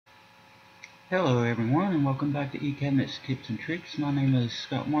Hello everyone and welcome back to Ecabinets Tips and Tricks. My name is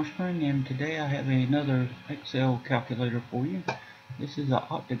Scott Marspring and today I have another Excel calculator for you. This is an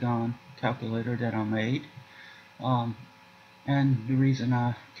Octagon calculator that I made. And the reason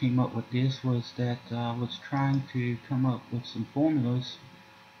I came up with this was that I was trying to come up with some formulas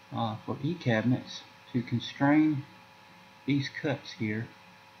for Ecabinets to constrain these cuts here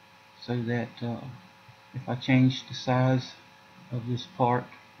so that if I change the size of this part,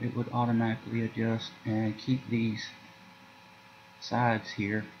 it would automatically adjust and keep these sides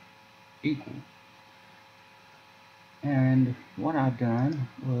here equal. And what I've done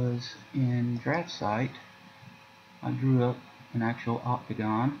was in DraftSight, I drew up an actual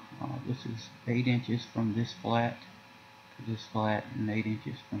octagon. This is 8 inches from this flat to this flat and 8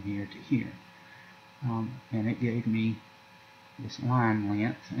 inches from here to here. And it gave me this line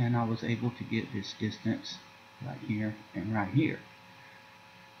length, and I was able to get this distance right here and right here.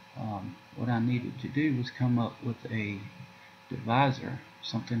 What I needed to do was come up with a divisor,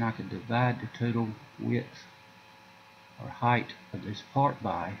 something I could divide the total width or height of this part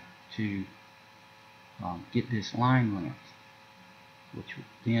by to get this line length, which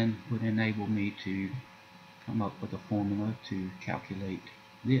then would enable me to come up with a formula to calculate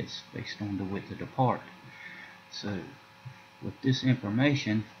this based on the width of the part. So with this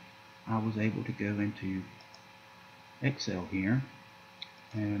information, I was able to go into Excel here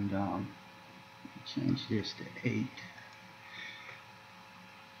and change this to 8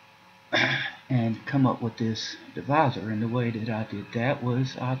 and come up with this divisor. And the way that I did that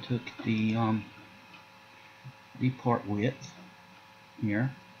was I took the part width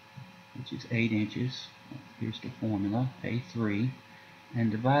here, which is 8 inches. Here's the formula, A3,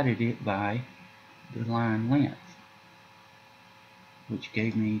 and divided it by the line length, which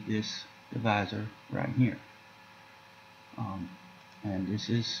gave me this divisor right here. And this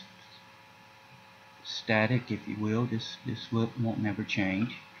is static, if you will. This won't never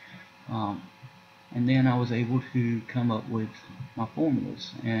change. And then I was able to come up with my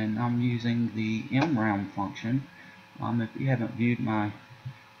formulas, and I'm using the MROUND function. If you haven't viewed my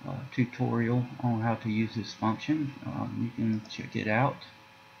tutorial on how to use this function, you can check it out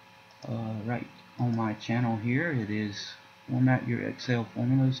right on my channel here. It is Format Your Excel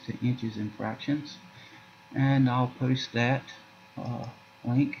Formulas to Inches and Fractions, and I'll post that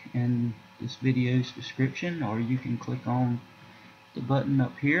link in this video's description, or you can click on the button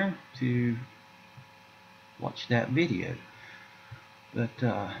up here to watch that video. But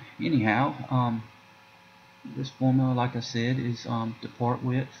anyhow, this formula, like I said, is the part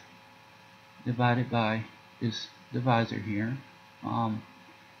width divided by this divisor here, and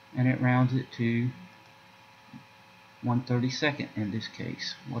it rounds it to 1/32 in this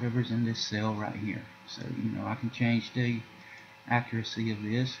case, whatever's in this cell right here. So I can change the accuracy of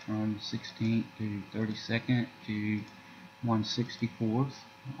this from 16th to 32nd to 1/64th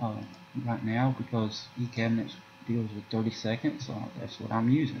right now, because Ecabinets deals with 30 seconds, so that's what I'm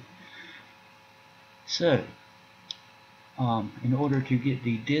using. So in order to get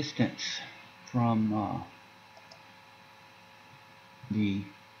the distance from the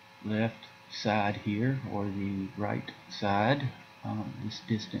left side here or the right side, this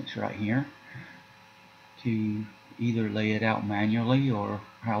distance right here, to either lay it out manually or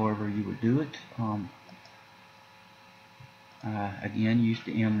however you would do it, again used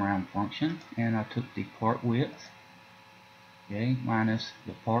the MROUND function, and I took the part width, okay, minus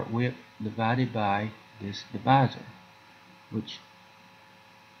the part width divided by this divisor, which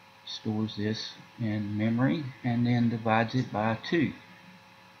stores this in memory and then divides it by 2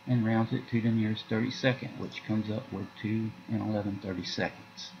 and rounds it to the nearest 32nd, which comes up with 2 and 11/32.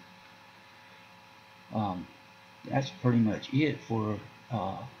 That's pretty much it for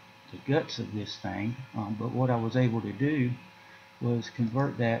the guts of this thing, but what I was able to do was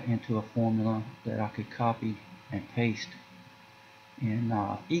convert that into a formula that I could copy and paste in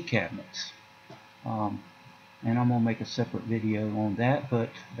Ecabinets. And I'm going to make a separate video on that,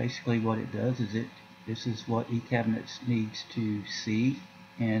 but basically what it does is this is what Ecabinets needs to see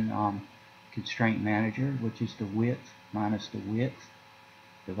in Constraint Manager, which is the width minus the width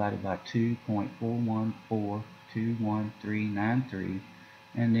divided by 2.41421,393,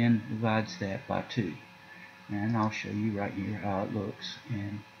 and then divides that by 2. And I'll show you right here how it looks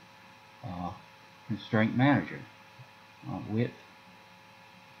in Constraint Manager. Width,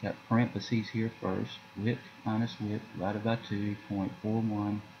 got parentheses here first, width minus width divided by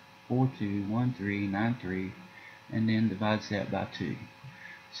 2.41421393, and then divides that by 2.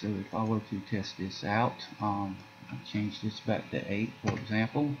 So if I were to test this out, I'll change this back to 8, for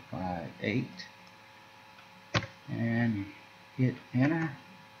example, by 8, and hit enter.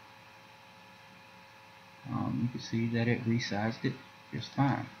 can see that it resized it just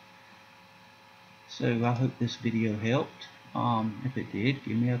fine. So I hope this video helped. If it did,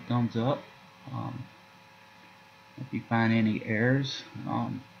 give me a thumbs up. If you find any errors,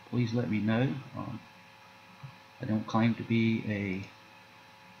 please let me know. I don't claim to be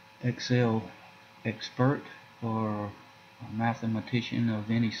a Excel expert or a mathematician of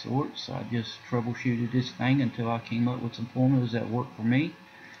any sort, so I just troubleshooted this thing until I came up with some formulas that work for me.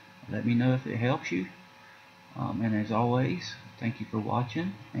 Let me know if it helps you. And as always, thank you for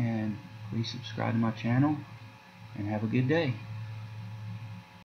watching, and please subscribe to my channel, and have a good day.